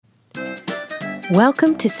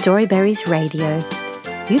Welcome to Storyberries Radio.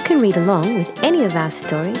 You can read along with any of our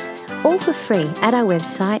stories, all for free at our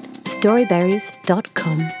website,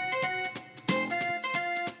 storyberries.com.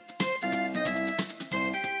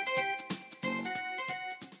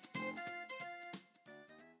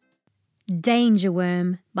 Danger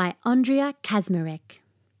Worm by Andrea Kazmarek.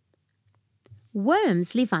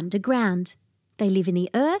 Worms live underground. They live in the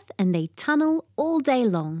earth and they tunnel all day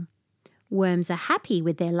long. Worms are happy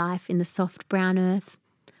with their life in the soft brown earth.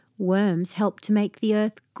 Worms help to make the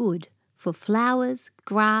earth good for flowers,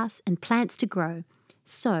 grass and plants to grow.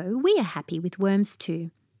 So we are happy with worms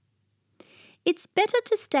too. It's better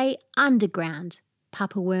to stay underground,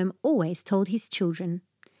 Papa Worm always told his children.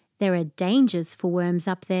 There are dangers for worms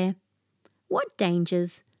up there. What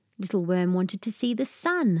dangers? Little Worm wanted to see the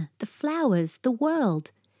sun, the flowers, the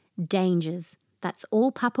world. Dangers, that's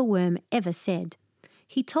all Papa Worm ever said.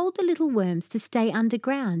 He told the little worms to stay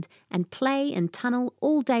underground and play and tunnel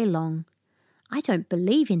all day long. I don't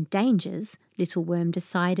believe in dangers, Little Worm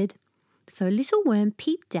decided. So Little Worm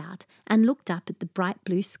peeped out and looked up at the bright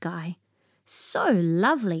blue sky. So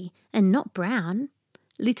lovely and not brown.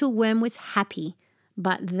 Little Worm was happy,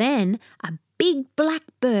 but then a big black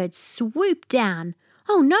bird swooped down.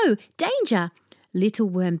 Oh no, danger! Little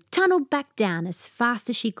Worm tunneled back down as fast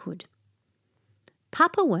as she could.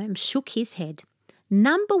 Papa Worm shook his head.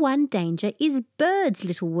 Number one danger is birds,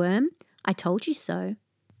 Little Worm. I told you so.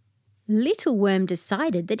 Little Worm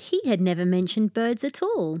decided that he had never mentioned birds at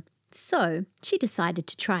all, so she decided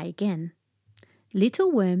to try again. Little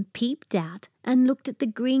Worm peeped out and looked at the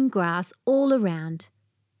green grass all around.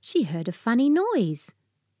 She heard a funny noise.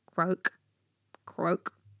 Croak,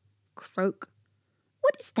 croak, croak.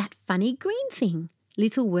 What is that funny green thing?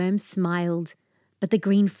 Little Worm smiled, but the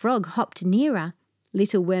green frog hopped nearer.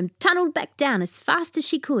 Little Worm tunneled back down as fast as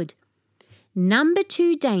she could. Number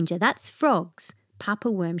two danger, that's frogs. Papa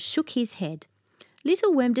Worm shook his head.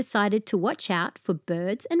 Little Worm decided to watch out for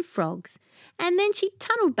birds and frogs, and then she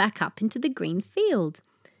tunneled back up into the green field.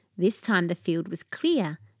 This time the field was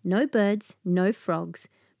clear, no birds, no frogs,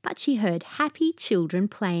 but she heard happy children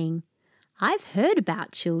playing. I've heard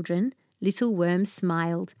about children. Little Worm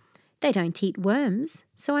smiled. They don't eat worms,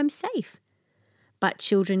 so I'm safe. But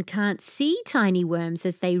children can't see tiny worms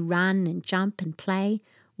as they run and jump and play.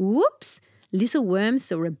 Whoops! Little Worm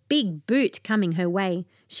saw a big boot coming her way.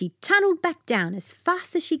 She tunneled back down as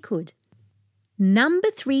fast as she could.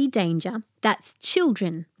 Number three danger, that's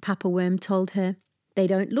children, Papa Worm told her. They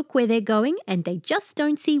don't look where they're going and they just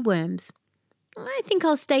don't see worms. I think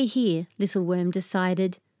I'll stay here, Little Worm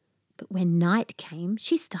decided. But when night came,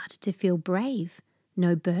 she started to feel brave.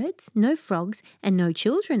 No birds, no frogs, and no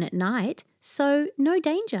children at night, so no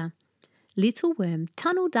danger. Little Worm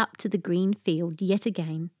tunneled up to the green field yet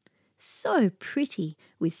again. So pretty,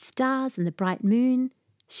 with stars and the bright moon.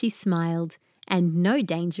 She smiled, and no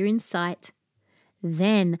danger in sight.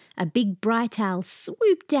 Then a big bright owl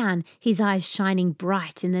swooped down, his eyes shining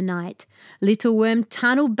bright in the night. Little Worm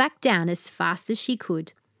tunneled back down as fast as she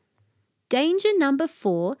could. Danger number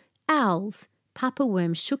 4, owls. Papa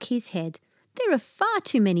Worm shook his head. There are far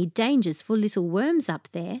too many dangers for little worms up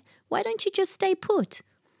there. Why don't you just stay put?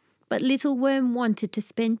 But Little Worm wanted to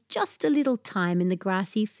spend just a little time in the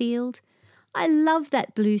grassy field. I love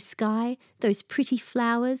that blue sky, those pretty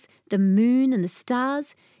flowers, the moon and the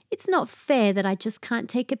stars. It's not fair that I just can't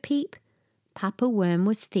take a peep. Papa Worm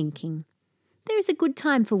was thinking. There is a good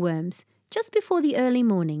time for worms, just before the early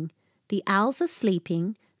morning. The owls are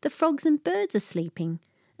sleeping, the frogs and birds are sleeping,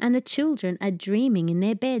 and the children are dreaming in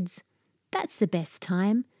their beds. That's the best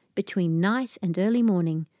time, between night and early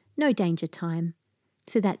morning, no danger time.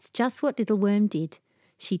 So that's just what Little Worm did.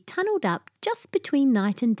 She tunneled up just between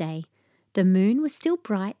night and day. The moon was still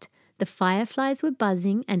bright, the fireflies were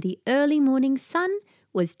buzzing, and the early morning sun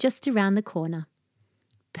was just around the corner.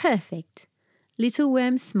 Perfect. Little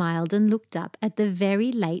Worm smiled and looked up at the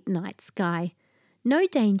very late night sky. No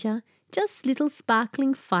danger, just little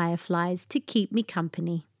sparkling fireflies to keep me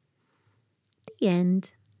company. The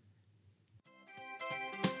end.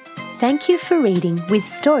 Thank you for reading with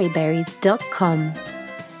Storyberries.com.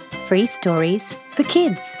 Free stories for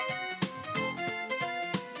kids.